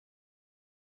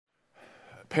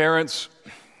Parents,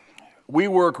 we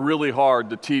work really hard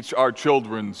to teach our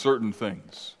children certain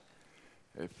things.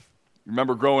 If you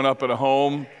remember growing up in a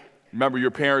home, remember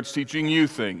your parents teaching you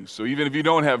things. So even if you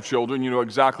don't have children, you know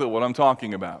exactly what I'm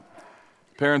talking about.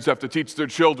 Parents have to teach their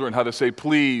children how to say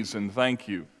please and thank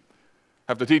you.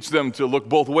 Have to teach them to look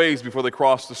both ways before they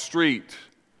cross the street,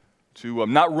 to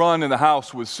not run in the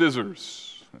house with scissors,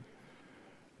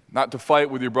 not to fight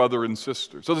with your brother and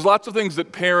sister. So there's lots of things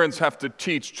that parents have to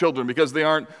teach children because they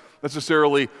aren't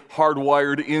necessarily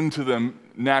hardwired into them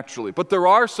naturally. But there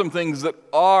are some things that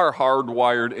are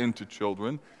hardwired into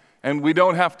children, and we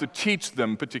don't have to teach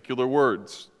them particular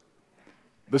words.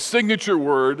 The signature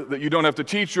word that you don't have to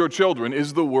teach your children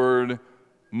is the word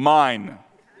mine.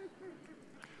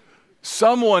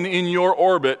 Someone in your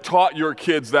orbit taught your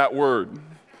kids that word.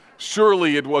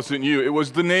 Surely it wasn't you. It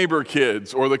was the neighbor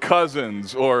kids or the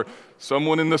cousins or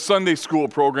someone in the Sunday school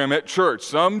program at church.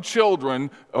 Some child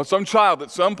at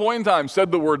some point in time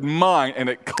said the word mine, and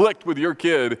it clicked with your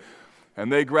kid,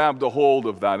 and they grabbed a hold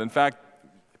of that. In fact,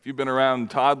 if you've been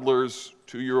around toddlers,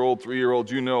 2-year-old,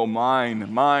 3-year-olds, you know mine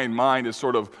is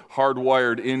sort of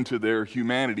hardwired into their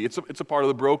humanity. It's a part of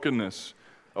the brokenness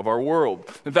of our world.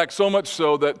 In fact, so much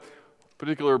so that a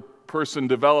particular person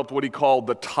developed what he called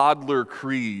the toddler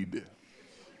creed.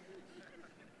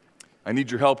 I need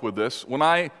your help with this. When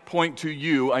I point to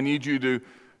you, I need you to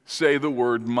say the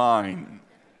word mine.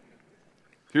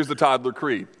 Here's the toddler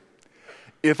creed.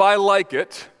 If I like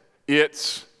it,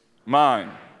 it's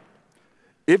mine.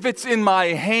 If it's in my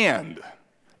hand,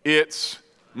 it's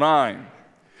mine.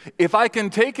 If I can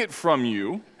take it from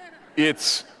you,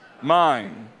 it's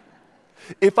mine.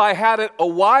 If I had it a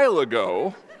while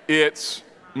ago, it's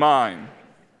mine.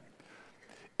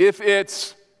 If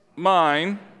it's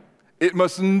mine, it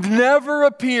must never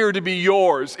appear to be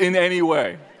yours in any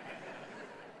way.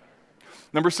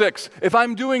 Number 6, if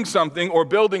I'm doing something or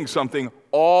building something,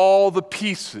 all the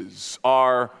pieces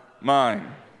are mine.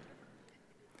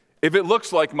 If it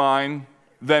looks like mine,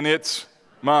 then it's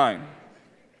mine.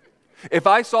 If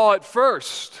I saw it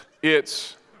first,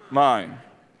 it's mine.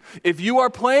 If you are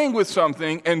playing with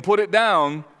something and put it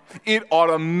down, it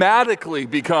automatically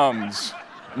becomes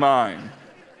mine.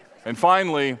 And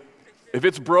finally, if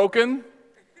it's broken,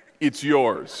 it's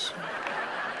yours.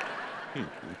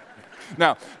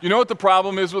 Now, you know what the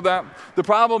problem is with that? The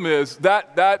problem is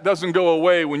that doesn't go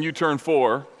away when you turn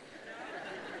 4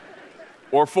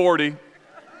 or 40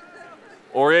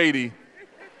 or 80,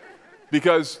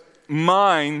 because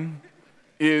mine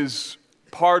is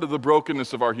part of the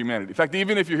brokenness of our humanity. In fact,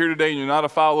 even if you're here today and you're not a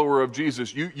follower of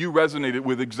Jesus, you resonated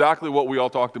with exactly what we all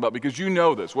talked about, because you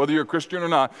know this. Whether you're a Christian or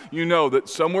not, you know that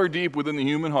somewhere deep within the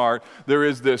human heart, there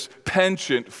is this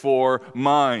penchant for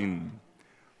mine.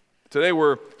 Today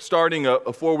we're starting a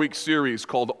 4-week series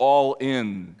called All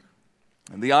In.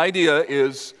 And the idea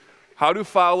is, how do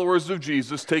followers of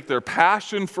Jesus take their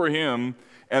passion for Him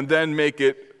and then make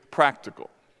it practical?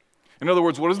 In other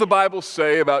words, what does the Bible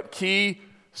say about key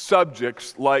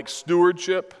subjects like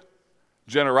stewardship,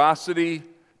 generosity,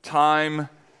 time,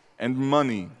 and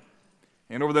money?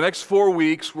 And over the next 4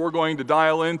 weeks, we're going to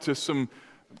dial into some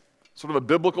sort of a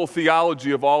biblical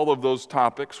theology of all of those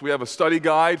topics. We have a study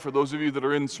guide for those of you that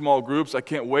are in small groups. I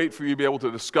can't wait for you to be able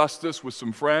to discuss this with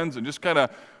some friends and just kind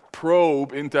of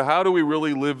probe into how do we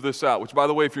really live this out. Which, by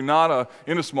the way, if you're not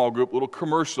in a small group, little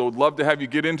commercial, I'd love to have you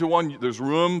get into one. There's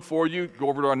room for you. Go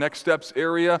over to our Next Steps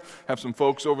area, have some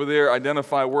folks over there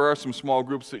identify where are some small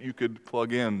groups that you could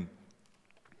plug in.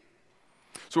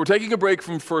 So we're taking a break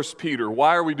from 1 Peter.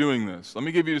 Why are we doing this? Let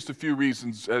me give you just a few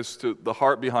reasons as to the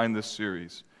heart behind this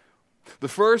series. The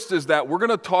first is that we're going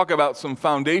to talk about some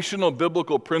foundational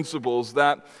biblical principles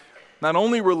that not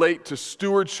only relate to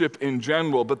stewardship in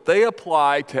general, but they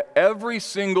apply to every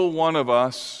single one of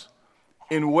us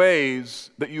in ways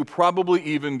that you probably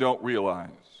even don't realize.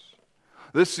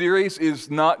 This series is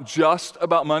not just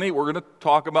about money. We're going to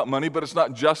talk about money, but it's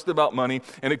not just about money,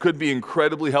 and it could be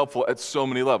incredibly helpful at so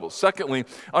many levels. Secondly,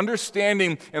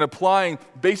 understanding and applying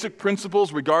basic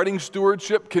principles regarding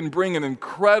stewardship can bring an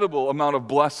incredible amount of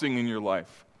blessing in your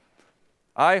life.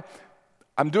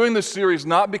 I'm doing this series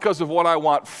not because of what I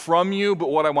want from you, but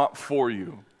what I want for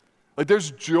you. Like,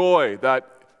 there's joy that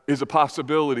is a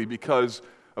possibility because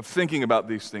of thinking about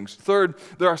these things. Third,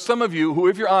 there are some of you who,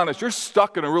 if you're honest, you're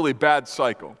stuck in a really bad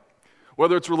cycle.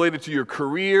 Whether it's related to your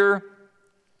career,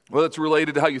 whether it's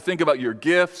related to how you think about your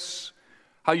gifts,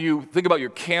 how you think about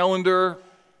your calendar,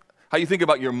 how you think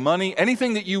about your money,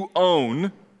 anything that you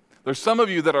own. There's some of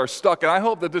you that are stuck, and I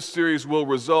hope that this series will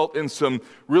result in some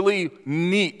really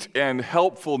neat and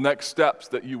helpful next steps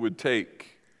that you would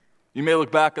take. You may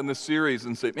look back on this series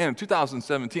and say, man, in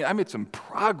 2017, I made some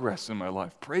progress in my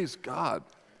life. Praise God.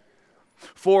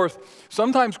 Fourth,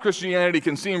 sometimes Christianity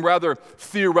can seem rather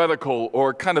theoretical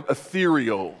or kind of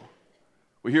ethereal.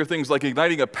 We hear things like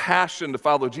igniting a passion to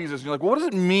follow Jesus. And you're like, well, what does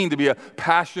it mean to be a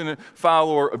passionate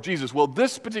follower of Jesus? Well,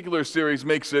 this particular series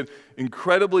makes it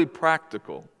incredibly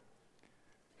practical.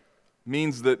 It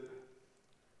means that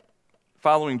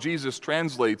following Jesus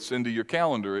translates into your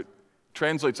calendar. It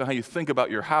translates on how you think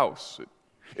about your house.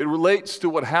 It relates to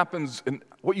what happens and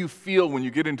what you feel when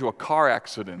you get into a car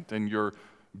accident and your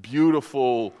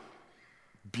beautiful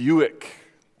Buick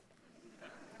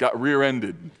got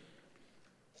rear-ended.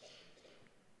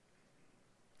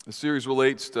 The series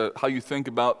relates to how you think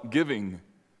about giving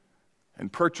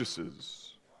and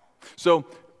purchases. So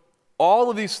all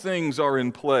of these things are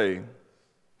in play.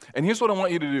 And here's what I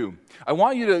want you to do. I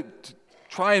want you to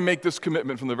try and make this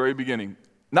commitment from the very beginning.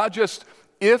 Not just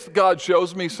if God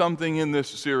shows me something in this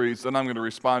series, then I'm going to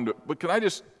respond to it. But can I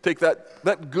just take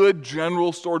that good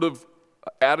general sort of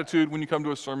attitude when you come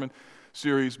to a sermon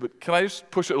series, but can I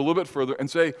just push it a little bit further and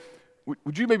say,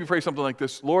 would you maybe pray something like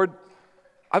this? Lord,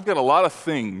 I've got a lot of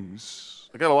things.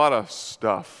 I've got a lot of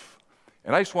stuff.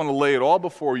 And I just want to lay it all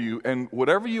before you. And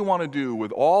whatever you want to do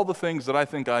with all the things that I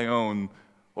think I own,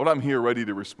 Lord, I'm here ready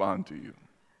to respond to you.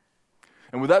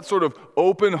 And with that sort of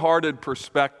open-hearted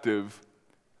perspective,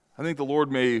 I think the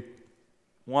Lord may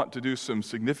want to do some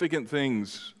significant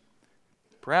things,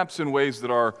 perhaps in ways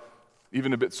that are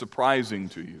even a bit surprising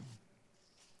to you.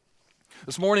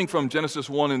 This morning from Genesis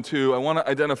 1 and 2, I want to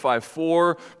identify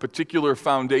 4 particular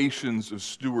foundations of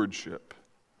stewardship.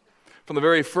 From the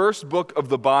very first book of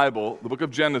the Bible, the book of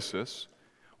Genesis,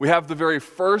 we have the very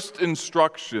first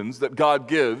instructions that God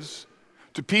gives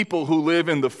to people who live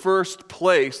in the first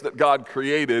place that God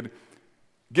created,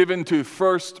 given to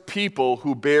first people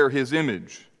who bear His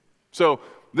image. So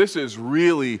this is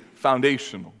really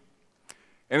foundational.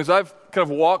 And as I've kind of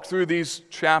walked through these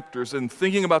chapters and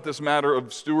thinking about this matter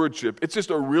of stewardship, it's just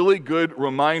a really good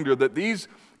reminder that these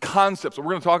concepts that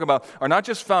we're going to talk about are not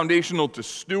just foundational to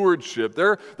stewardship,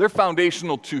 they're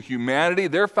foundational to humanity,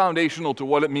 they're foundational to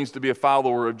what it means to be a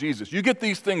follower of Jesus. You get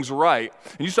these things right,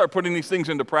 and you start putting these things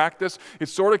into practice, it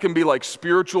sort of can be like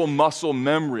spiritual muscle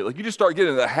memory. Like you just start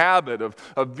getting the habit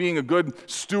of being a good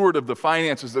steward of the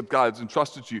finances that God's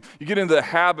entrusted to you. You get into the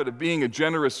habit of being a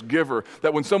generous giver,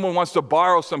 that when someone wants to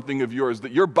borrow something of yours,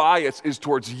 that your bias is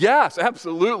towards yes,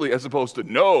 absolutely, as opposed to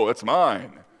no, that's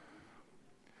mine.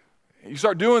 You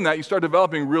start doing that, you start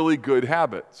developing really good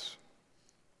habits.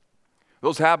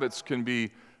 Those habits can be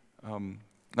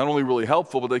not only really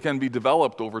helpful, but they can be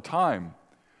developed over time.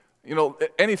 You know,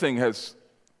 anything has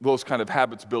those kind of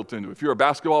habits built into it. If you're a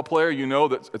basketball player, you know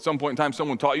that at some point in time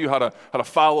someone taught you how to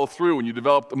follow through and you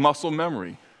developed muscle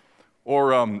memory. Or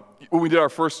when we did our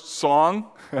first song,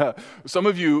 some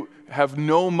of you have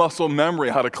no muscle memory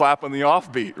how to clap on the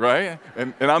offbeat, right?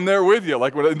 And I'm there with you.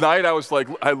 Like at night I was like,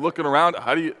 looking around,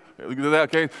 how do you...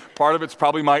 Okay, part of it's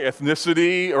probably my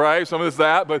ethnicity, right? Some of it's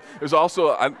that, but there's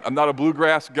also, I'm not a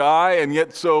bluegrass guy, and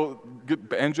yet so good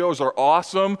banjos are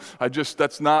awesome.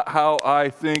 That's not how I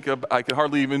think I can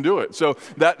hardly even do it. So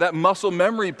that muscle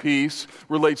memory piece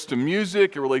relates to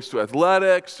music, it relates to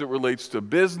athletics, it relates to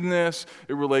business,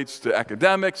 it relates to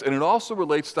academics, and it also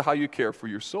relates to how you care for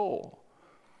your soul.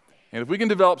 And if we can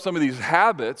develop some of these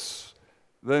habits,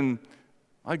 then,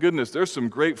 my goodness, there's some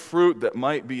great fruit that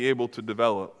might be able to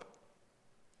develop.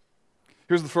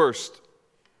 Here's the first.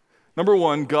 Number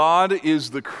 1, God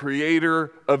is the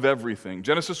creator of everything.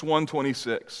 Genesis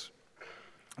 1:26.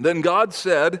 Then God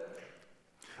said,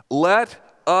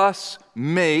 "Let us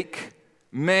make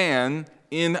man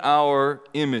in our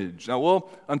image." Now we'll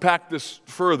unpack this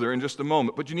further in just a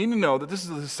moment, but you need to know that this is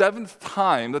the 7th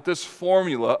time that this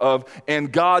formula of "and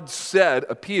God said"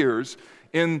 appears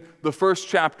in the first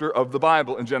chapter of the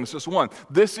Bible in Genesis 1.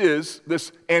 This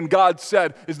 "and God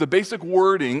said" is the basic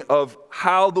wording of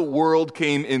how the world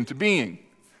came into being.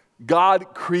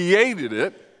 God created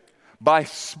it by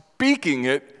speaking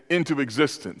it into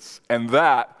existence, and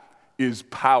that is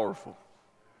powerful.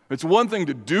 It's one thing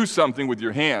to do something with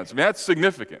your hands. I mean, that's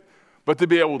significant. But to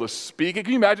be able to speak it,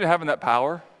 can you imagine having that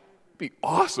power? It'd be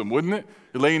awesome, wouldn't it?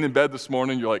 You're laying in bed this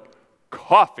morning, you're like,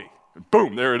 coffee. And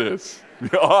boom, there it is.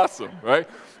 Awesome, right?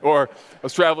 Or I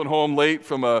was traveling home late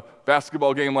from a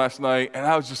basketball game last night, and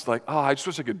I was just like, I just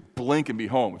wish I could blink and be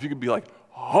home. If you could be like,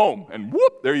 home, and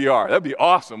whoop, there you are. That'd be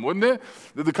awesome, wouldn't it?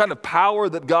 The kind of power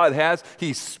that God has,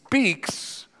 He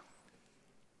speaks,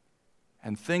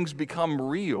 and things become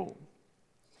real.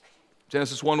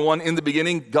 Genesis 1:1, in the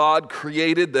beginning, God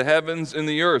created the heavens and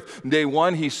the earth. Day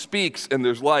 1, he speaks and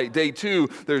there's light. Day 2,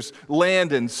 there's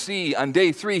land and sea. On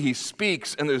day 3, he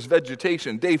speaks and there's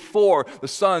vegetation. Day 4, the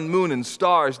sun, moon, and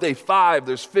stars. Day 5,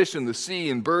 there's fish in the sea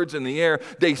and birds in the air.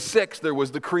 Day 6, there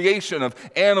was the creation of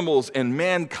animals and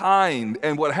mankind.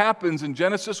 And what happens in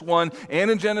Genesis 1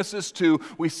 and in Genesis 2,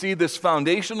 we see this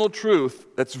foundational truth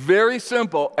that's very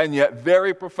simple and yet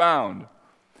very profound.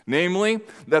 Namely,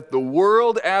 that the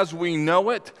world as we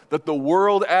know it, that the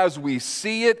world as we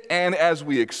see it and as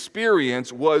we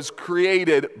experience was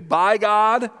created by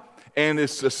God and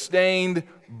is sustained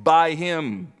by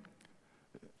Him.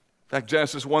 In fact,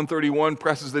 Genesis 1:31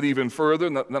 presses it even further.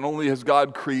 Not only has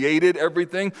God created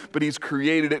everything, but He's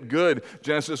created it good.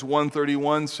 Genesis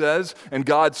 1:31 says, and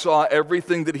God saw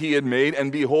everything that He had made,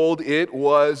 and behold, it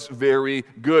was very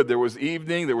good. There was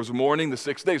evening, there was morning, the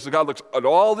sixth day. So God looks at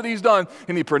all that He's done,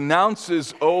 and He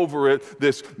pronounces over it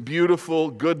this beautiful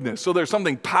goodness. So there's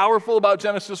something powerful about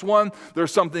Genesis 1.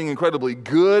 There's something incredibly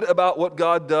good about what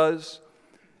God does.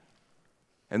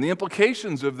 And the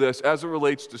implications of this as it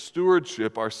relates to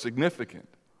stewardship are significant.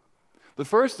 The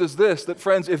first is this, that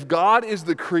friends, if God is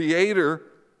the creator,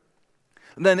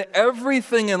 then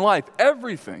everything in life,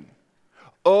 everything,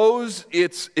 owes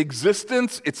its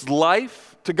existence, its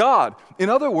life to God. In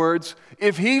other words,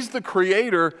 if He's the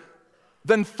creator,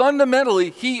 then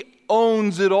fundamentally He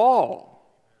owns it all.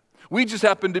 We just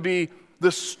happen to be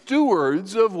the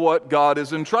stewards of what God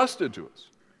has entrusted to us.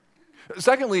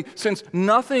 Secondly, since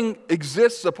nothing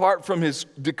exists apart from His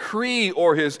decree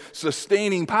or His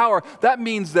sustaining power, that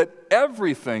means that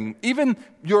everything, even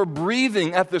your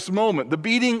breathing at this moment, the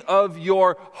beating of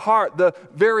your heart, the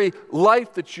very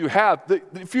life that you have, the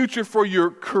future for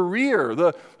your career,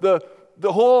 the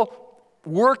whole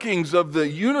workings of the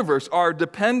universe are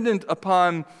dependent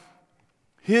upon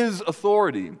His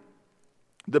authority,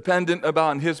 dependent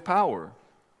upon His power.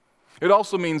 It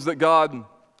also means that God,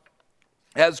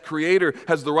 as creator,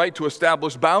 has the right to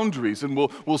establish boundaries, and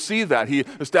we'll see that. He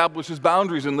establishes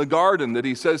boundaries in the garden that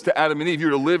He says to Adam and Eve,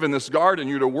 you're to live in this garden,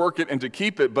 you're to work it and to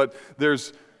keep it, but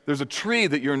there's a tree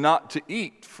that you're not to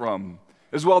eat from.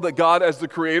 As well, that God, as the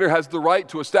creator, has the right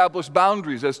to establish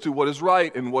boundaries as to what is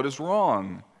right and what is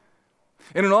wrong.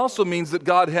 And it also means that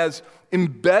God has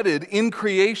embedded in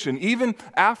creation, even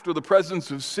after the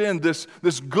presence of sin, this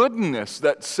goodness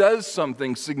that says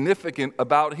something significant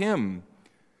about Him.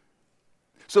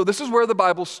 So this is where the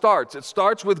Bible starts. It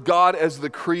starts with God as the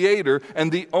creator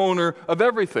and the owner of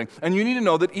everything. And you need to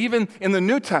know that even in the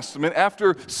New Testament,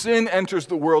 after sin enters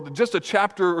the world, just a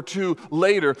chapter or two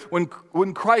later,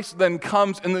 when Christ then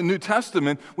comes in the New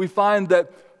Testament, we find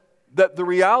that the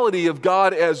reality of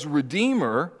God as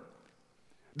Redeemer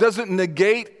doesn't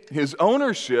negate His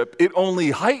ownership, it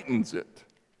only heightens it.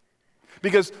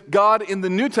 Because God in the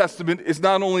New Testament is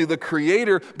not only the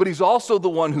creator, but He's also the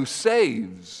one who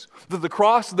saves. That the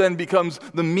cross then becomes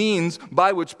the means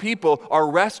by which people are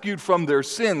rescued from their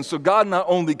sins. So God not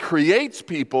only creates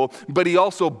people, but He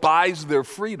also buys their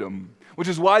freedom. Which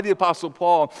is why the Apostle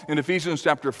Paul in Ephesians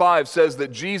chapter 5 says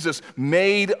that Jesus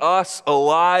made us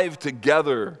alive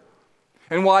together.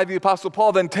 And why the Apostle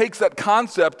Paul then takes that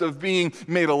concept of being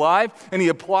made alive and he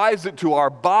applies it to our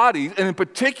bodies, and in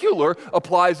particular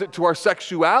applies it to our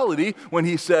sexuality when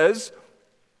he says,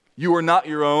 you are not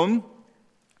your own,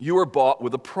 you are bought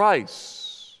with a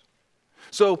price.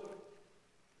 So,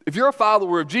 if you're a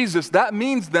follower of Jesus, that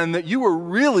means then that you were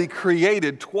really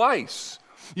created twice.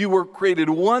 You were created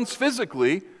once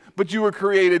physically, but you were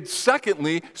created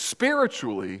secondly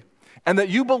spiritually. And that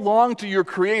you belong to your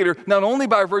Creator not only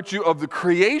by virtue of the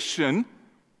creation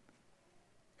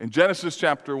in Genesis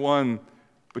chapter 1,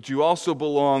 but you also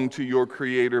belong to your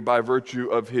Creator by virtue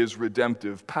of His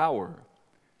redemptive power.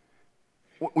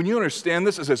 When you understand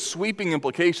this, it has sweeping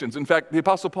implications. In fact, the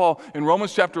Apostle Paul in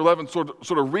Romans chapter 11 sort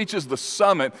of reaches the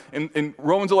summit in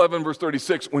Romans 11 verse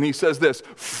 36 when he says this,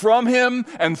 from Him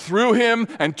and through Him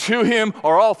and to Him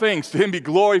are all things. To Him be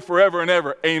glory forever and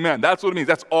ever. Amen. That's what it means.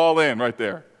 That's all in right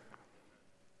there.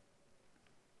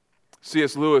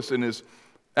 C.S. Lewis, in his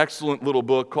excellent little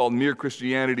book called Mere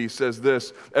Christianity, says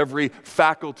this, every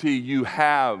faculty you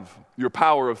have, your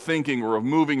power of thinking or of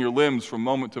moving your limbs from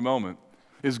moment to moment,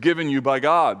 is given you by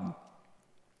God.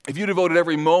 If you devoted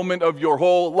every moment of your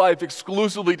whole life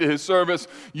exclusively to His service,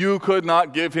 you could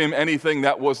not give Him anything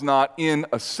that was not, in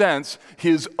a sense,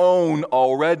 His own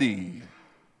already.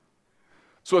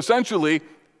 So essentially,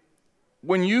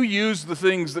 when you use the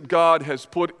things that God has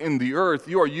put in the earth,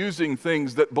 you are using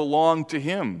things that belong to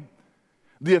Him.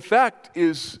 The effect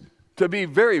is, to be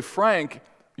very frank,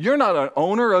 you're not an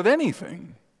owner of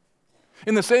anything.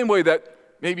 In the same way that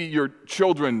maybe your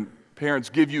children parents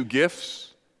give you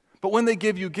gifts, but when they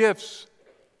give you gifts,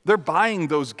 they're buying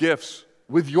those gifts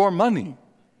with your money.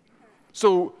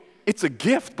 So it's a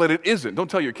gift, but it isn't. Don't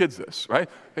tell your kids this, right?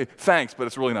 Hey, thanks, but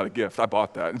it's really not a gift. I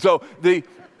bought that. And so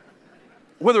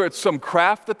whether it's some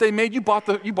craft that they made, you bought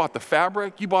the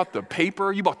fabric, you bought the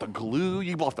paper, you bought the glue,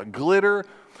 you bought the glitter.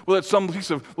 Whether it's some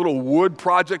piece of little wood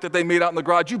project that they made out in the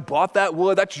garage, you bought that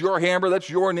wood, that's your hammer, that's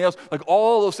your nails, like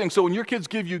all those things. So when your kids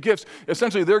give you gifts,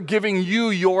 essentially they're giving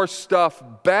you your stuff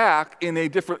back in a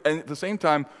different, and at the same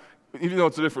time, even though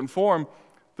it's a different form,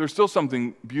 there's still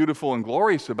something beautiful and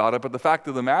glorious about it, but the fact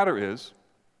of the matter is,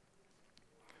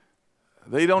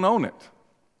 they don't own it.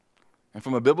 And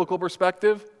from a biblical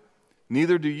perspective,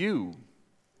 neither do you.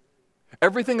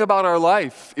 Everything about our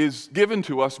life is given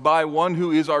to us by one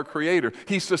who is our creator.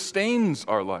 He sustains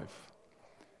our life.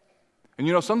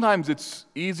 And sometimes it's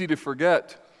easy to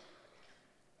forget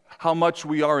how much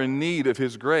we are in need of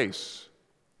his grace,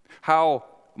 how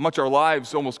much our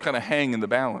lives almost kind of hang in the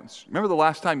balance. Remember the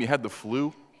last time you had the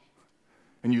flu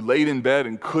and you laid in bed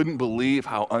and couldn't believe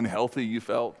how unhealthy you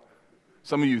felt?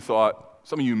 Some of you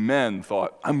men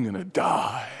thought, I'm going to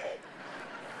die.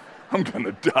 I'm going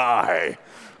to die.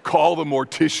 Call the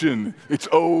mortician. It's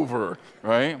over,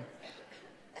 right? I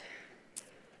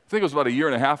think it was about a year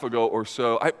and a half ago or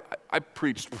so, I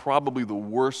preached probably the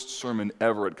worst sermon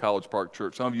ever at College Park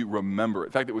Church. Some of you remember it.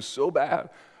 In fact, it was so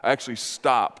bad, I actually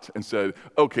stopped and said,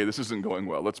 okay, this isn't going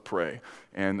well. Let's pray.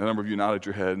 And a number of you nodded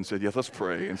your head and said, yes, let's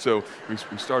pray. And so we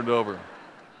started over.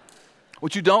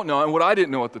 What you don't know, and what I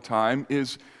didn't know at the time,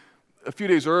 is a few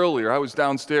days earlier, I was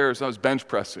downstairs and I was bench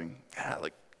pressing,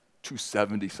 like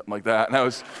 270, something like that. And I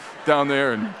was down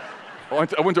there, and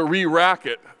I went to re-rack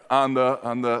it on the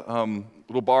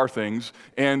little bar things,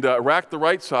 and racked the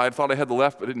right side, thought I had the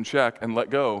left, but didn't check, and let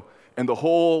go. And the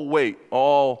whole weight,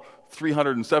 all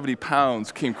 370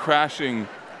 pounds, came crashing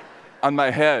on my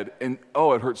head. And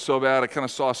it hurt so bad. I kind of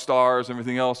saw stars and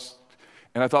everything else.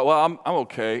 And I thought, well, I'm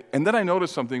okay. And then I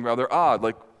noticed something rather odd.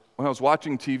 Like when I was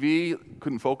watching TV,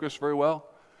 couldn't focus very well.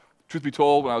 Truth be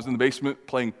told, when I was in the basement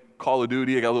playing Call of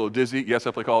Duty, I got a little dizzy. Yes,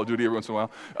 I play Call of Duty every once in a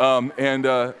while.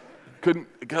 Got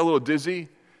a little dizzy.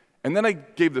 And then I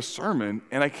gave the sermon,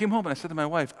 and I came home and I said to my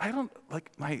wife,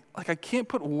 I can't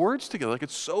put words together. Like,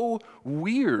 it's so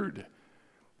weird.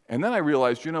 And then I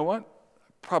realized, you know what?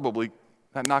 Probably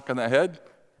that knock on the head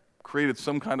created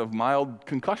some kind of mild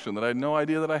concussion that I had no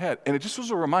idea that I had. And it just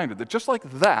was a reminder that just like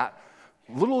that,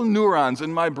 little neurons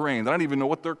in my brain that I don't even know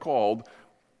what they're called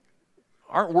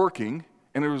aren't working,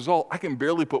 and as a result, I can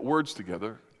barely put words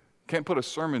together, can't put a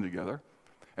sermon together.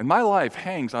 And my life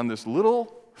hangs on this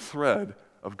little thread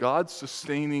of God's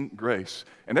sustaining grace.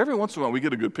 And every once in a while we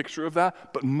get a good picture of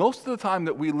that, but most of the time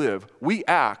that we live, we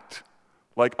act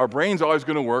like our brain's always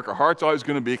going to work, our heart's always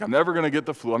going to beat, I'm never going to get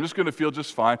the flu, I'm just going to feel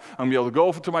just fine, I'm going to be able to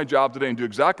go to my job today and do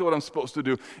exactly what I'm supposed to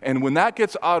do. And when that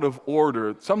gets out of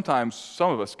order, sometimes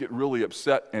some of us get really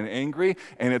upset and angry,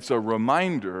 and it's a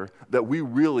reminder that we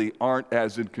really aren't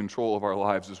as in control of our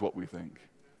lives as what we think.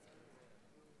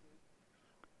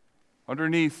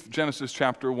 Underneath Genesis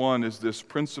chapter 1 is this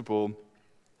principle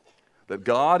that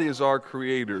God is our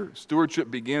creator.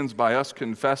 Stewardship begins by us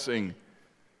confessing,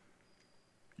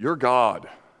 you're God,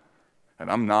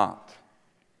 and I'm not.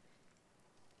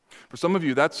 For some of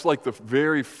you, that's like the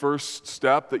very first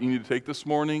step that you need to take this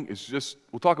morning.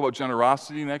 We'll talk about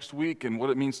generosity next week and what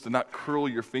it means to not curl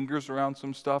your fingers around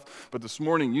some stuff. But this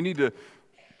morning, you need to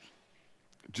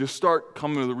just start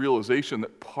coming to the realization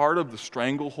that part of the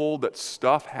stranglehold that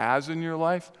stuff has in your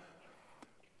life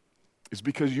is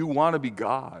because you want to be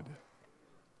God.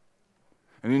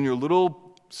 And in your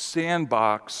little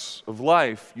sandbox of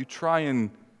life, you try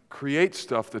and create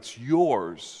stuff that's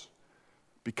yours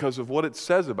because of what it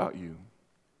says about you.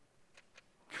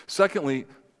 Secondly,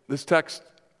 this text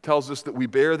tells us that we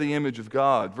bear the image of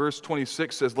God. Verse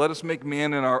 26 says, let us make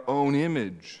man in our own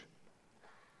image.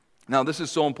 Now, this is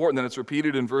so important that it's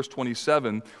repeated in verse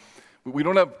 27. We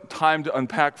don't have time to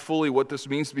unpack fully what this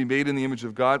means to be made in the image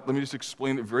of God. Let me just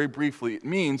explain it very briefly. It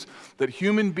means that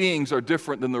human beings are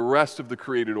different than the rest of the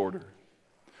created order.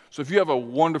 So if you have a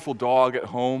wonderful dog at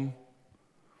home,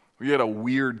 or you had a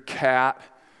weird cat,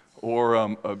 or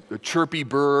a chirpy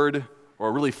bird, or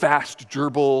a really fast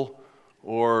gerbil,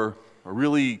 or a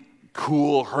really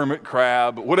cool hermit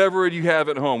crab, whatever you have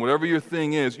at home, whatever your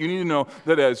thing is, you need to know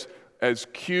that as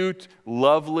cute,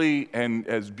 lovely, and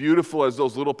as beautiful as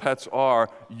those little pets are,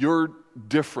 you're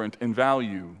different in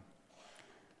value.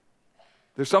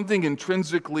 There's something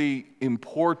intrinsically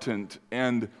important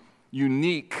and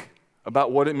unique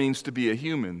about what it means to be a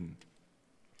human.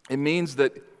 It means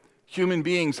that human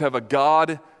beings have a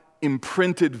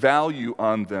God-imprinted value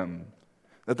on them.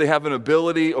 that they have an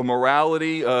ability, a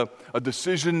morality, a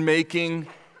decision-making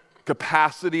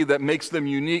capacity that makes them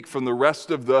unique from the rest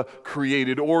of the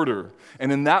created order.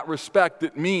 And in that respect,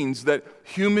 it means that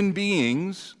human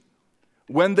beings,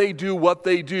 when they do what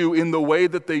they do in the way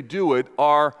that they do it,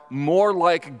 are more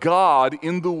like God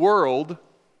in the world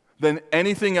than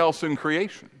anything else in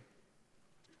creation.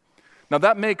 Now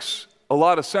that makes a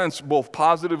lot of sense both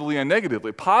positively and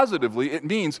negatively. Positively, it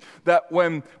means that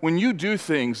when you do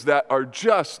things that are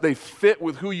just, they fit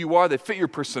with who you are, they fit your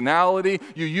personality,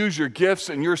 you use your gifts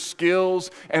and your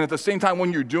skills, and at the same time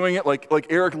when you're doing it, like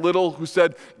Eric Liddell, who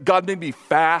said, God made me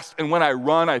fast, and when I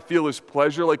run, I feel his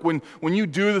pleasure. Like when you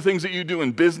do the things that you do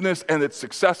in business and it's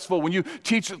successful, when you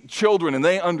teach children and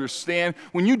they understand,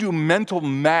 when you do mental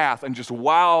math and just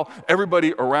wow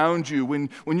everybody around you, when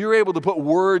you're able to put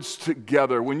words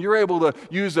together, when you're able to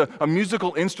use a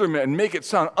musical instrument and make it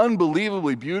sound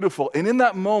unbelievably beautiful. And in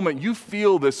that moment, you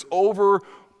feel this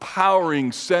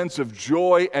overpowering sense of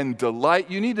joy and delight.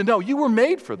 You need to know you were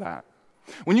made for that.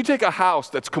 When you take a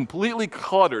house that's completely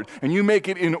cluttered and you make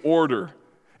it in order,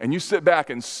 and you sit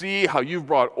back and see how you've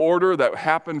brought order that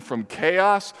happened from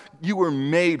chaos, you were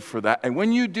made for that. And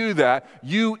when you do that,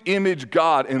 you image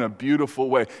God in a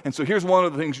beautiful way. And so here's one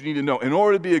of the things you need to know. In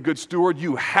order to be a good steward,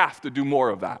 you have to do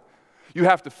more of that. You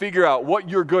have to figure out what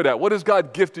you're good at. What has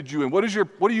God gifted you in? What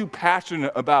are you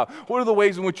passionate about? What are the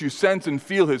ways in which you sense and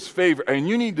feel his favor? And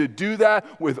you need to do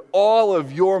that with all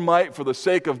of your might for the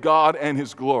sake of God and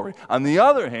his glory. On the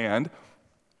other hand,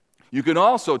 you can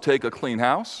also take a clean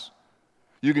house.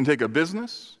 You can take a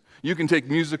business. You can take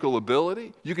musical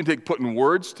ability. You can take putting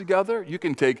words together. You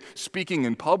can take speaking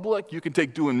in public. You can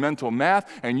take doing mental math.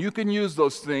 And you can use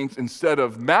those things instead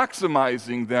of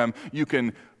maximizing them, you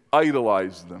can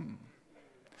idolize them.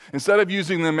 Instead of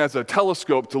using them as a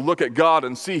telescope to look at God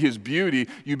and see his beauty,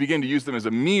 you begin to use them as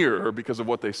a mirror because of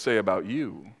what they say about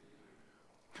you.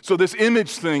 So this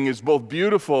image thing is both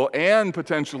beautiful and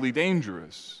potentially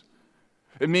dangerous.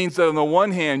 It means that on the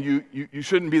one hand, you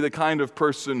shouldn't be the kind of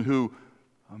person who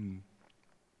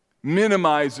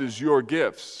minimizes your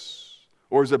gifts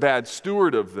or is a bad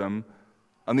steward of them.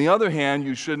 On the other hand,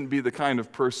 you shouldn't be the kind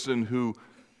of person who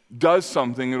does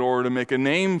something in order to make a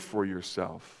name for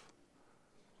yourself.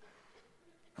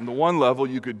 On the one level,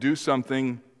 you could do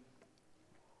something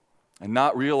and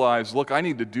not realize, look, I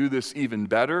need to do this even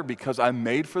better because I'm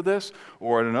made for this.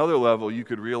 Or at another level, you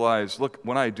could realize, look,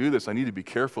 when I do this, I need to be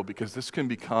careful because this can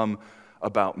become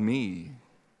about me.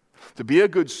 To be a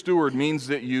good steward means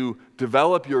that you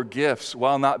develop your gifts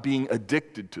while not being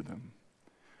addicted to them.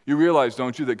 You realize,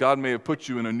 don't you, that God may have put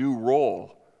you in a new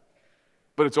role,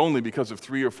 but it's only because of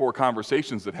 3 or 4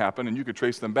 conversations that happen, and you could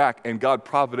trace them back, and God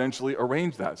providentially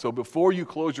arranged that. So before you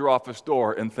close your office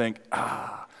door and think,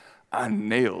 I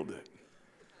nailed it,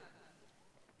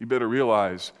 you better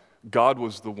realize God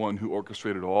was the one who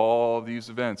orchestrated all these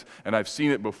events. And I've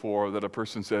seen it before that a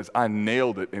person says, I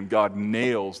nailed it, and God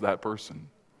nails that person.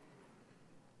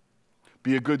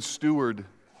 Be a good steward,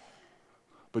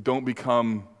 but don't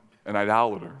become an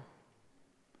idolater.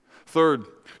 Third,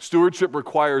 stewardship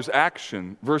requires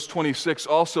action. Verse 26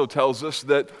 also tells us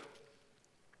that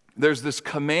there's this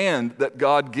command that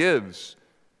God gives.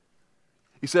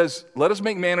 He says, let us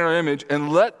make man in our image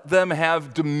and let them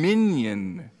have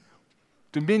dominion.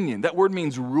 Dominion. That word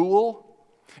means rule.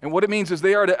 And what it means is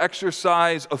they are to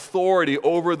exercise authority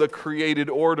over the created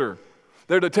order.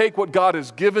 They're to take what God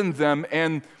has given them,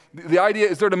 and the idea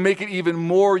is they're to make it even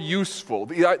more useful.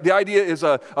 The idea is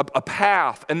a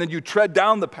path, and then you tread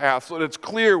down the path so that it's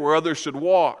clear where others should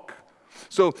walk.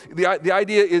 So the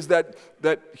idea is that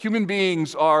human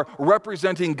beings are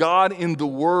representing God in the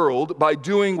world by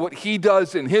doing what he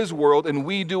does in his world, and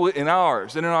we do it in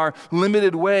ours. And in our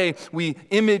limited way, we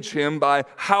image him by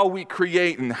how we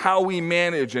create and how we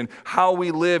manage and how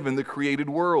we live in the created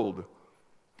world.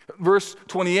 Verse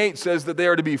 28 says that they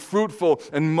are to be fruitful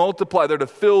and multiply. They're to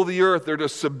fill the earth. They're to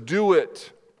subdue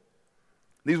it.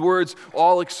 These words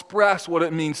all express what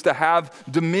it means to have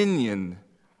dominion.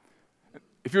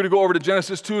 If you were to go over to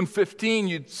Genesis 2 and 15,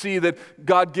 you'd see that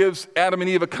God gives Adam and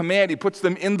Eve a command. He puts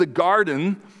them in the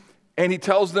garden, and he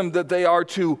tells them that they are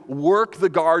to work the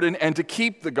garden and to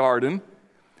keep the garden.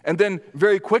 And then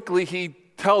very quickly, he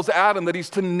tells Adam that he's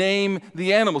to name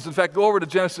the animals. In fact, go over to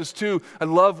Genesis 2. I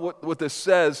love what this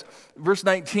says. Verse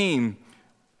 19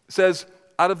 says,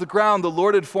 out of the ground the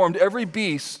Lord had formed every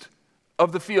beast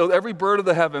of the field, every bird of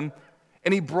the heaven,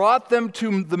 and he brought them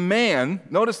to the man,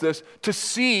 notice this, to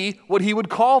see what he would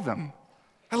call them.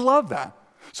 I love that.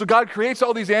 So God creates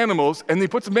all these animals, and he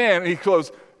puts a man, and he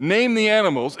goes, name the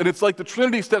animals. And it's like the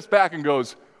Trinity steps back and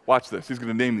goes, watch this, he's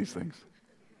going to name these things.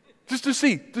 Just to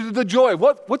see the joy.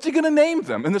 What's he going to name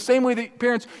them? In the same way that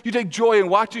parents, you take joy in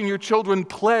watching your children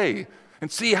play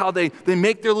and see how they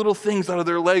make their little things out of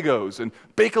their Legos and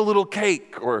bake a little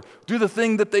cake or do the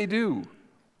thing that they do.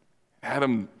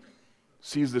 Adam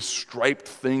sees this striped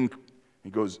thing. He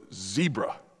goes,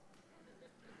 zebra.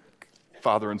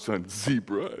 Father and son,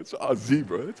 zebra. It's a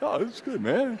zebra. It's good,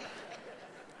 man.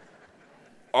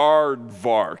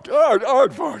 Aardvark.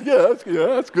 Aardvark.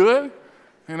 Yeah, that's good.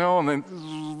 You know, and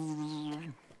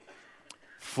then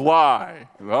fly.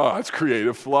 Oh, that's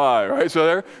creative, fly,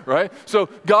 right? So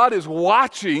God is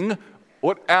watching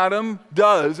what Adam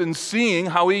does and seeing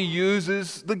how he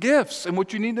uses the gifts. And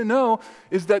what you need to know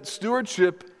is that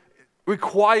stewardship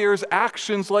requires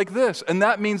actions like this. And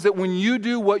that means that when you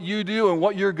do what you do and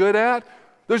what you're good at,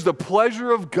 there's the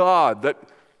pleasure of God that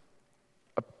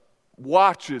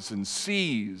watches and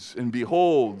sees and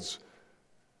beholds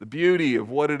the beauty of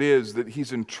what it is that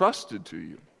he's entrusted to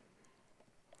you.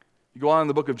 You go on in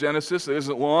the book of Genesis, it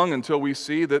isn't long until we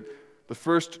see that the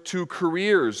first two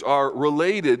careers are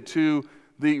related to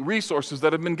the resources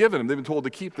that have been given them. They've been told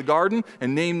to keep the garden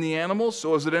and name the animals.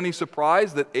 So is it any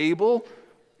surprise that Abel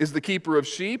is the keeper of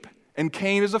sheep and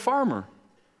Cain is a farmer?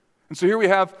 And so here we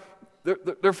have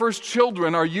their first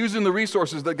children are using the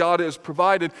resources that God has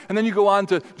provided. And then you go on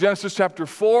to Genesis chapter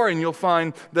 4 and you'll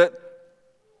find that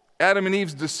Adam and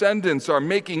Eve's descendants are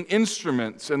making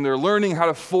instruments and they're learning how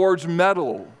to forge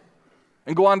metal.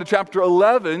 And go on to chapter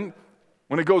 11,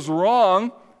 when it goes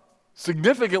wrong,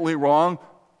 significantly wrong,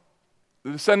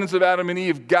 the descendants of Adam and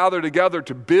Eve gather together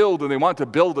to build, and they want to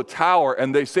build a tower,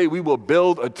 and they say, we will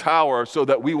build a tower so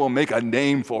that we will make a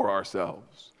name for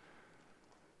ourselves.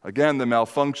 Again, the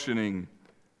malfunctioning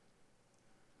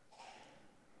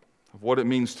of what it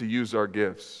means to use our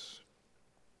gifts.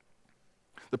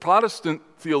 The Protestant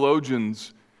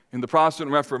theologians in the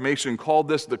Protestant Reformation called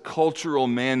this the cultural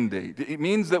mandate. It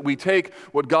means that we take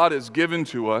what God has given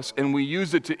to us and we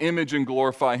use it to image and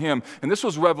glorify Him. And this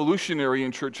was revolutionary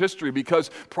in church history because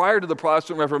prior to the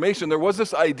Protestant Reformation, there was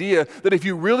this idea that if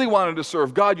you really wanted to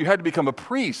serve God, you had to become a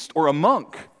priest or a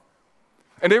monk.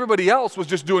 And everybody else was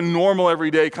just doing normal,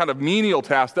 everyday kind of menial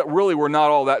tasks that really were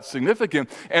not all that significant.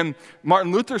 And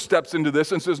Martin Luther steps into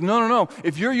this and says, no.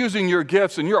 If you're using your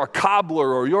gifts and you're a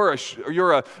cobbler or you're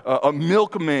a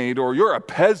milkmaid or you're a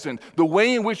peasant, the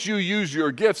way in which you use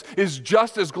your gifts is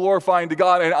just as glorifying to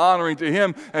God and honoring to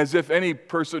Him as if any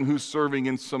person who's serving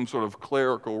in some sort of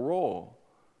clerical role.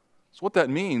 So what that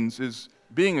means is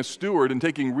being a steward and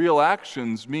taking real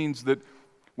actions means that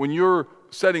when you're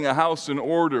setting a house in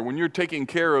order, when you're taking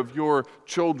care of your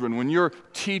children, when you're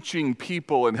teaching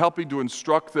people and helping to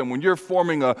instruct them, when you're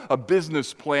forming a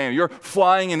business plan, you're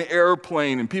flying an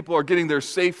airplane and people are getting there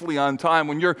safely on time,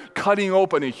 when you're cutting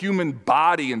open a human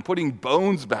body and putting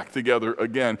bones back together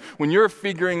again, when you're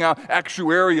figuring out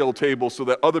actuarial tables so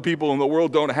that other people in the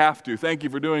world don't have to, thank you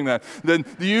for doing that, then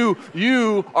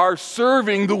you are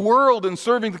serving the world and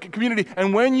serving the community.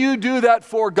 And when you do that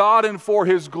for God and for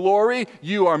His glory,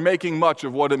 you are making much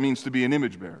of what it means to be an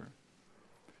image bearer.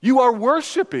 You are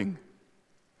worshiping.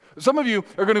 Some of you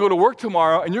are going to go to work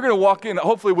tomorrow and you're going to walk in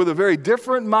hopefully with a very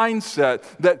different mindset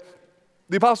that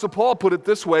the Apostle Paul put it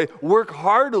this way, work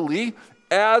heartily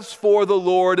as for the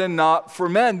Lord and not for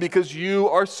men, because you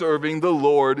are serving the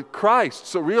Lord Christ.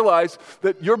 So realize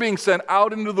that you're being sent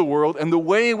out into the world, and the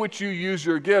way in which you use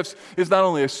your gifts is not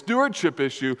only a stewardship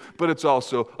issue, but it's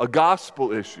also a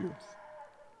gospel issue.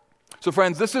 So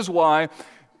friends, this is why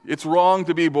it's wrong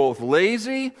to be both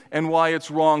lazy and why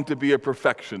it's wrong to be a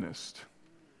perfectionist.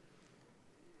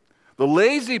 The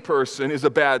lazy person is a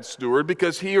bad steward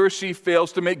because he or she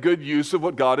fails to make good use of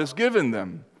what God has given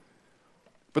them.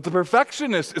 But the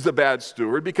perfectionist is a bad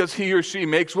steward because he or she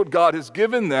makes what God has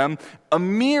given them a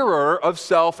mirror of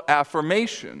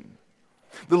self-affirmation.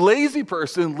 The lazy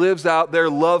person lives out their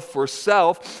love for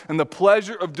self and the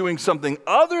pleasure of doing something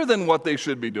other than what they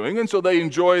should be doing, and so they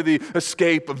enjoy the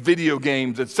escape of video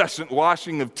games, incessant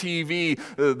watching of TV,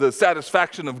 the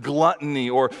satisfaction of gluttony,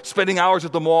 or spending hours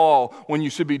at the mall when you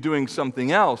should be doing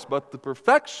something else. But the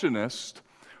perfectionist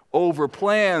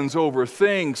overplans,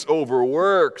 overthinks,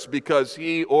 overworks because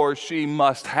he or she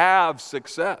must have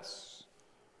success.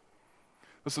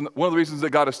 Listen, one of the reasons that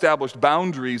God established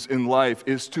boundaries in life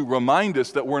is to remind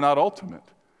us that we're not ultimate.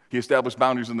 He established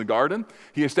boundaries in the garden.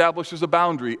 He establishes a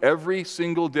boundary every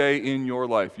single day in your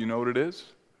life. You know what it is?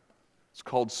 It's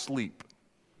called sleep.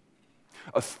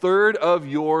 A third of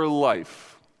your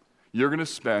life you're going to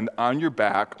spend on your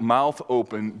back, mouth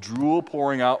open, drool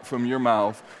pouring out from your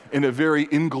mouth, in a very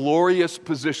inglorious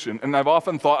position. And I've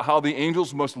often thought how the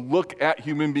angels must look at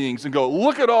human beings and go,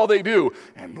 look at all they do,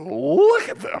 and look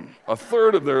at them. A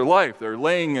third of their life, they're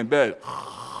laying in bed.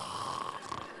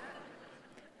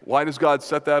 Why does God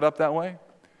set that up that way?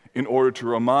 In order to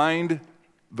remind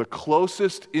the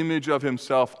closest image of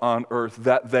himself on earth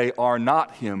that they are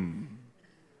not him.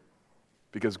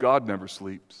 Because God never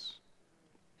sleeps.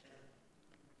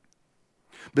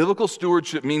 Biblical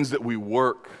stewardship means that we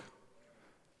work,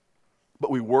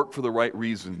 but we work for the right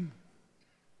reason.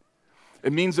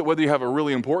 It means that whether you have a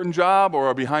really important job or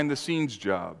a behind-the-scenes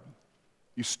job,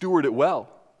 you steward it well.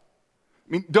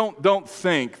 I mean, don't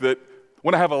think that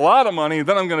when I have a lot of money,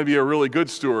 then I'm going to be a really good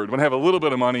steward. When I have a little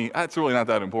bit of money, that's really not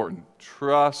that important.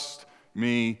 Trust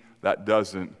me, that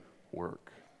doesn't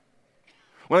work.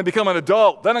 When I become an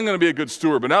adult, then I'm going to be a good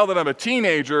steward. But now that I'm a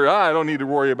teenager, I don't need to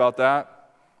worry about that.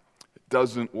 It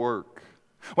doesn't work.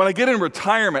 When I get in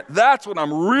retirement, that's when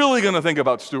I'm really going to think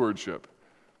about stewardship.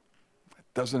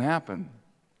 It doesn't happen.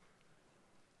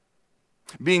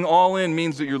 Being all in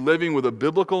means that you're living with a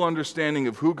biblical understanding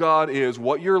of who God is,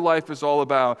 what your life is all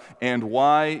about, and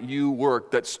why you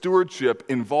work. That stewardship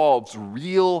involves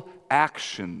real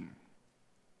action.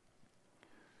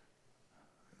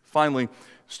 Finally,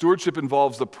 stewardship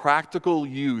involves the practical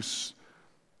use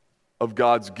of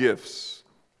God's gifts.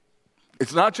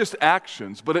 It's not just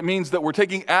actions, but it means that we're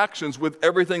taking actions with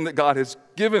everything that God has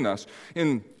given us.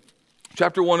 In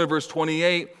chapter 1 and verse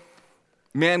 28,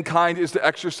 mankind is to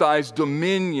exercise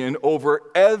dominion over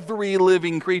every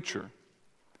living creature.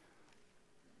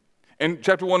 In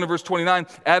chapter 1 and verse 29,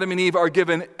 Adam and Eve are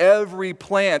given every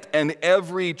plant and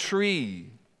every tree.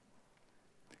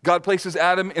 God places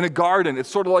Adam in a garden. It's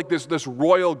sort of like this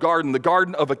royal garden, the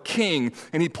garden of a king.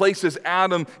 And he places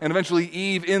Adam and eventually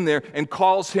Eve in there and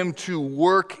calls him to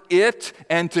work it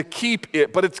and to keep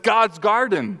it. But it's God's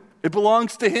garden. It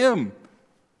belongs to him.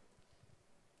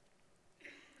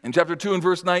 In chapter 2 and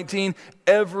verse 19,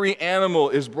 every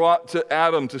animal is brought to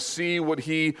Adam to see what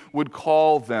he would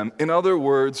call them. In other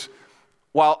words,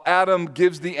 while Adam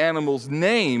gives the animals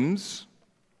names,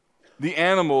 the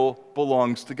animal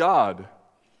belongs to God.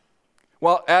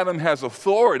 While Adam has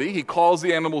authority, he calls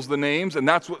the animals the names, and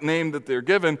that's what name that they're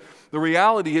given. The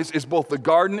reality is both the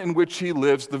garden in which he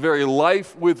lives, the very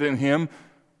life within him,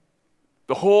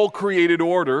 the whole created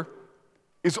order,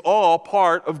 is all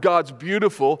part of God's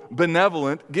beautiful,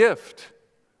 benevolent gift.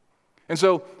 And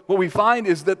so what we find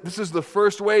is that this is the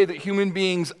first way that human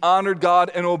beings honored God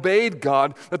and obeyed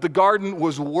God, that the garden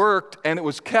was worked and it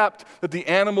was kept, that the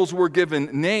animals were given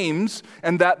names,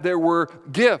 and that there were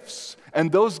gifts. And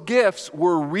those gifts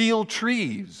were real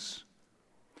trees,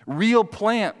 real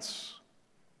plants,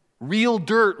 real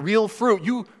dirt, real fruit.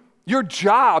 Your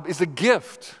job is a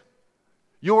gift.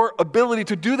 Your ability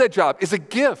to do that job is a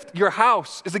gift. Your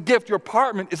house is a gift. Your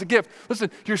apartment is a gift.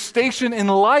 Listen, your station in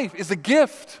life is a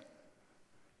gift.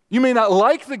 You may not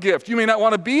like the gift. You may not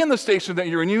want to be in the station that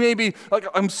you're in. You may be like,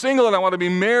 I'm single and I want to be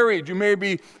married. You may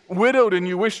be widowed and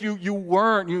you wish you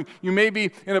weren't. You may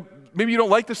be maybe you don't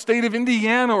like the state of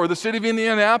Indiana or the city of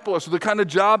Indianapolis or the kind of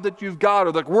job that you've got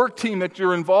or the work team that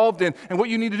you're involved in. And what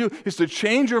you need to do is to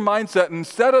change your mindset.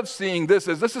 Instead of seeing this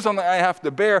as this is something I have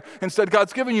to bear, instead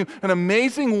God's given you an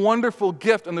amazing, wonderful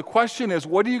gift. And the question is,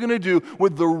 what are you going to do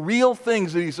with the real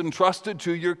things that he's entrusted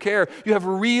to your care? You have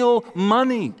real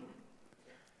money.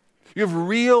 You have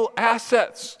real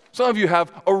assets. Some of you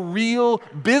have a real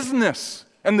business.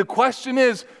 And the question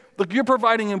is, look, you're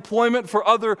providing employment for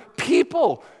other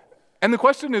people. And the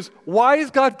question is, why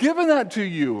has God given that to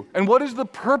you? And what is the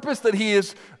purpose that he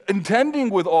is intending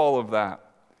with all of that?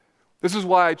 This is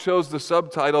why I chose the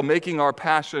subtitle, Making Our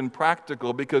Passion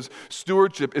Practical, because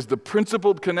stewardship is the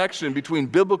principled connection between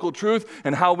biblical truth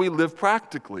and how we live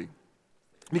practically.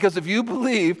 Because if you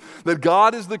believe that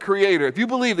God is the creator, if you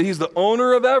believe that he's the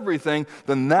owner of everything,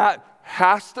 then that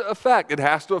has to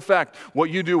affect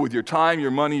what you do with your time,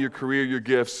 your money, your career, your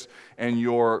gifts, and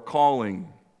your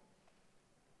calling.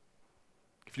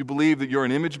 If you believe that you're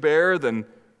an image bearer, then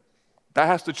that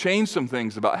has to change some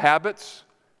things about habits,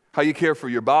 how you care for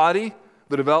your body,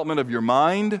 the development of your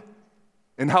mind,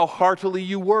 and how heartily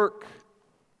you work.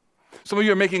 Some of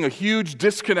you are making a huge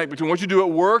disconnect between what you do at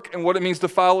work and what it means to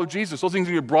follow Jesus. Those things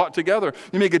are brought together.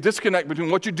 You make a disconnect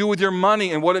between what you do with your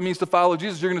money and what it means to follow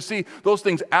Jesus. You're going to see those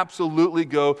things absolutely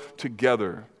go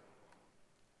together.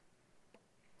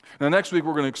 Now, next week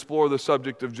we're going to explore the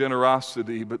subject of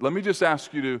generosity, but let me just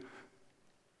ask you to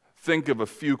think of a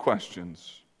few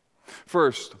questions.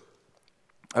 First,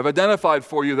 I've identified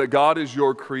for you that God is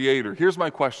your creator. Here's my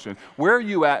question. Where are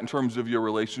you at in terms of your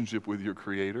relationship with your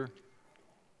creator?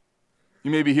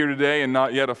 You may be here today and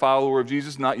not yet a follower of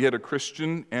Jesus, not yet a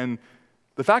Christian, and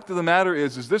the fact of the matter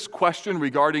is this question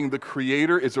regarding the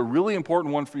Creator is a really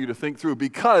important one for you to think through,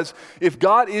 because if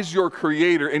God is your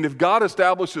Creator, and if God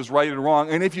establishes right and wrong,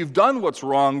 and if you've done what's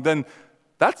wrong, then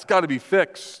that's got to be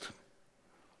fixed.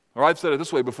 Or I've said it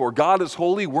this way before: God is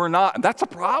holy, we're not, and that's a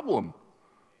problem.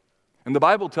 And the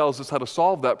Bible tells us how to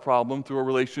solve that problem through a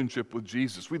relationship with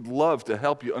Jesus. We'd love to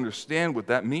help you understand what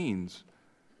that means.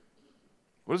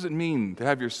 What does it mean to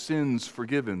have your sins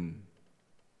forgiven?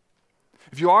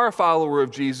 If you are a follower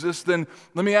of Jesus, then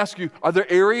let me ask you, are there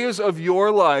areas of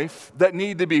your life that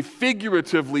need to be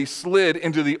figuratively slid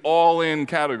into the all-in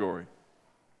category?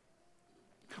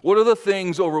 What are the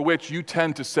things over which you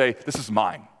tend to say, this is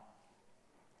mine?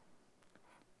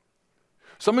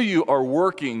 Some of you are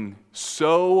working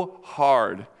so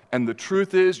hard, and the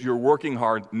truth is you're working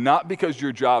hard not because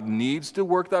your job needs to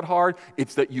work that hard,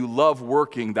 it's that you love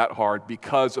working that hard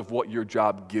because of what your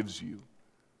job gives you.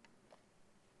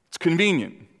 It's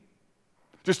convenient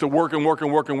just to work and work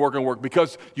and work and work and work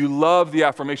because you love the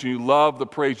affirmation, you love the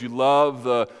praise, you love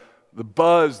the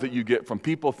buzz that you get from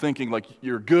people thinking like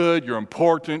you're good, you're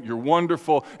important, you're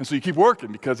wonderful, and so you keep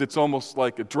working because it's almost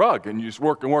like a drug, and you just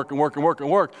work and work and work and work and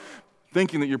work,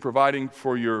 thinking that you're providing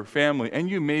for your family, and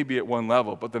you may be at one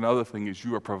level, but then another thing is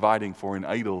you are providing for an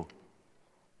idol.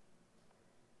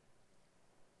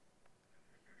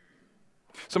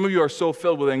 Some of you are so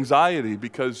filled with anxiety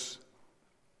because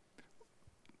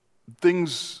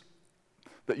things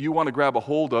that you want to grab a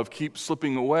hold of keep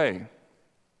slipping away.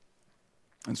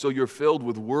 And so you're filled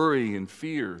with worry and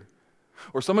fear.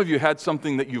 Or some of you had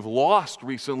something that you've lost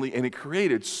recently, and it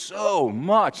created so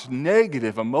much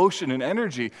negative emotion and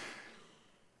energy.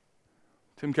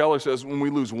 Tim Keller says when we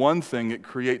lose one thing, it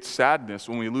creates sadness.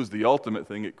 When we lose the ultimate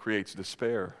thing, it creates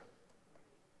despair.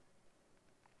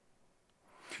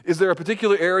 Is there a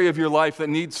particular area of your life that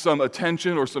needs some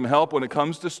attention or some help when it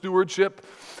comes to stewardship?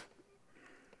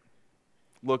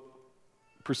 Look,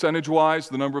 percentage-wise,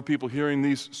 the number of people hearing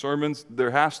these sermons,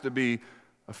 there has to be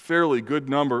a fairly good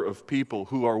number of people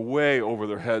who are way over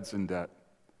their heads in debt.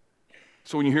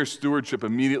 So when you hear stewardship,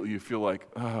 immediately you feel like,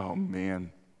 oh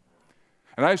man.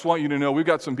 And I just want you to know we've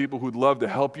got some people who'd love to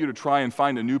help you to try and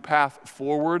find a new path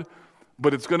forward,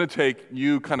 but it's going to take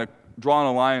you kind of drawing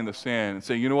a line in the sand and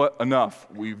saying, you know what, enough.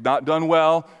 We've not done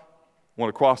well. I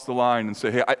want to cross the line and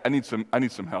say, hey, I need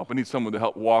some help. I need someone to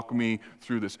help walk me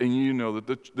through this. And you know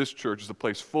that this church is a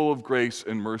place full of grace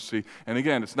and mercy. And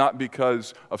again, it's not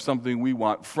because of something we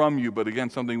want from you, but again,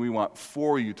 something we want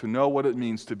for you, to know what it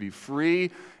means to be free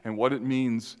and what it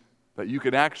means that you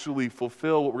can actually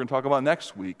fulfill what we're going to talk about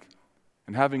next week,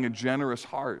 and having a generous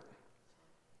heart.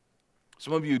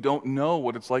 Some of you don't know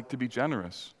what it's like to be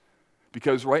generous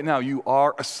because right now you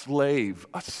are a slave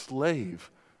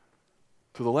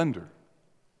to the lender.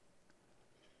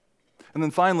 And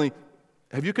then finally,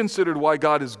 have you considered why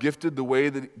God has gifted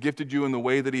you in the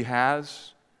way that He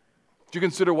has? Do you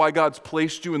consider why God's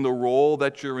placed you in the role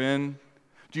that you're in?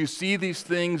 Do you see these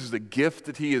things as a gift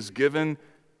that He has given?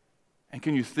 And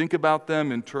can you think about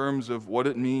them in terms of what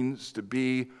it means to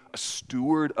be a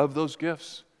steward of those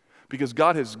gifts? Because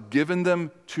God has given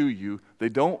them to you. They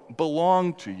don't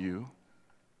belong to you.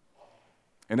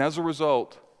 And as a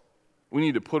result, we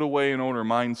need to put away an owner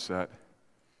mindset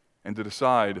and to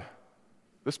decide,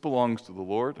 this belongs to the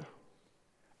Lord,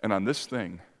 and on this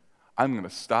thing, I'm going to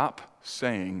stop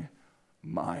saying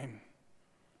mine.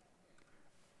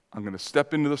 I'm going to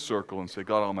step into the circle and say,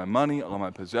 God, all my money, all my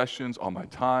possessions, all my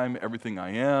time, everything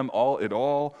I am, it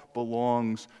all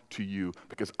belongs to you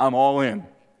because I'm all in.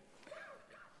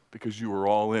 Because you were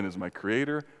all in as my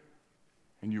Creator,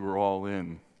 and you were all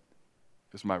in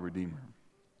as my Redeemer.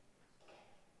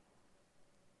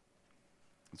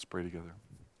 Let's pray together.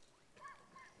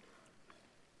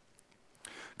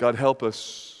 God, help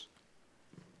us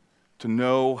to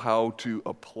know how to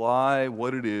apply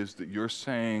what it is that you're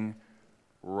saying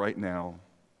right now.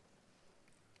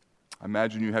 I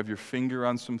imagine you have your finger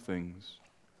on some things.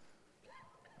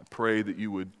 I pray that you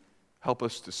would help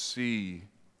us to see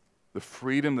the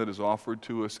freedom that is offered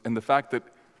to us and the fact that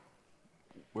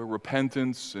where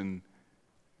repentance and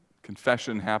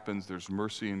confession happens, there's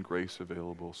mercy and grace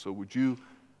available. So would you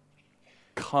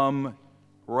come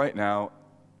right now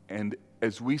and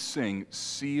as we sing,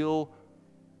 seal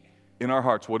in our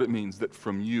hearts what it means that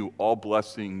from you all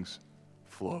blessings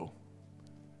flow.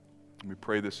 And we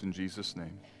pray this in Jesus'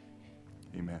 name.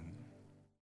 Amen.